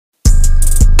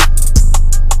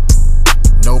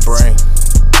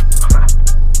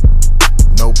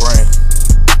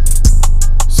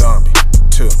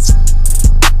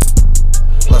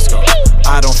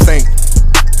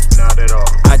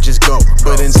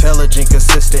intelligent,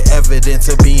 consistent evidence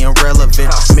of being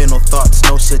relevant. Mental thoughts,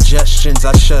 no suggestions,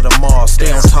 I shut them all.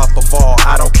 Stay on top of all,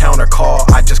 I don't counter call,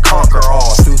 I just conquer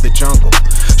all. Through the jungle,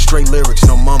 straight lyrics,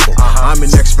 no mumble. I'm an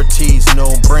expertise,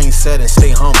 no brain setting, stay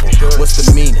humble. What's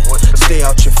the meaning? Stay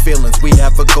out your feelings, we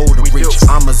have a goal to reach.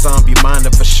 I'm a zombie, mind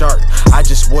of a shark, I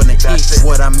just wanna eat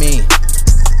what I mean.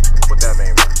 What that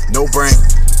mean, bro? No brain.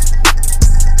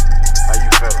 How you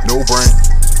feeling? No brain.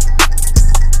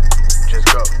 Just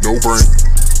go. No brain.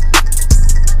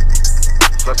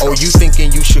 Let's Oh, go. you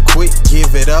thinking you should quit?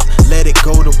 Give it up, let it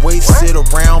go to waste. What? Sit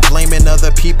around blaming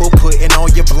other people, putting all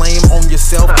your blame on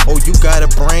yourself. Oh, you got a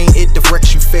brain, it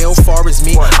directs you fail. Far as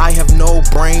me, What? I have no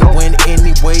brain. When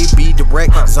anyway, be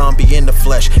direct. Zombie in the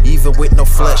flesh, even with no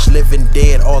flesh. Living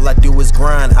dead, all I do is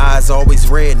grind. Eyes always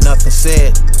red, nothing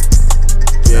said.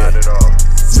 Not at all.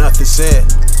 Nothing said.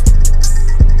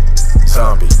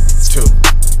 Zombie.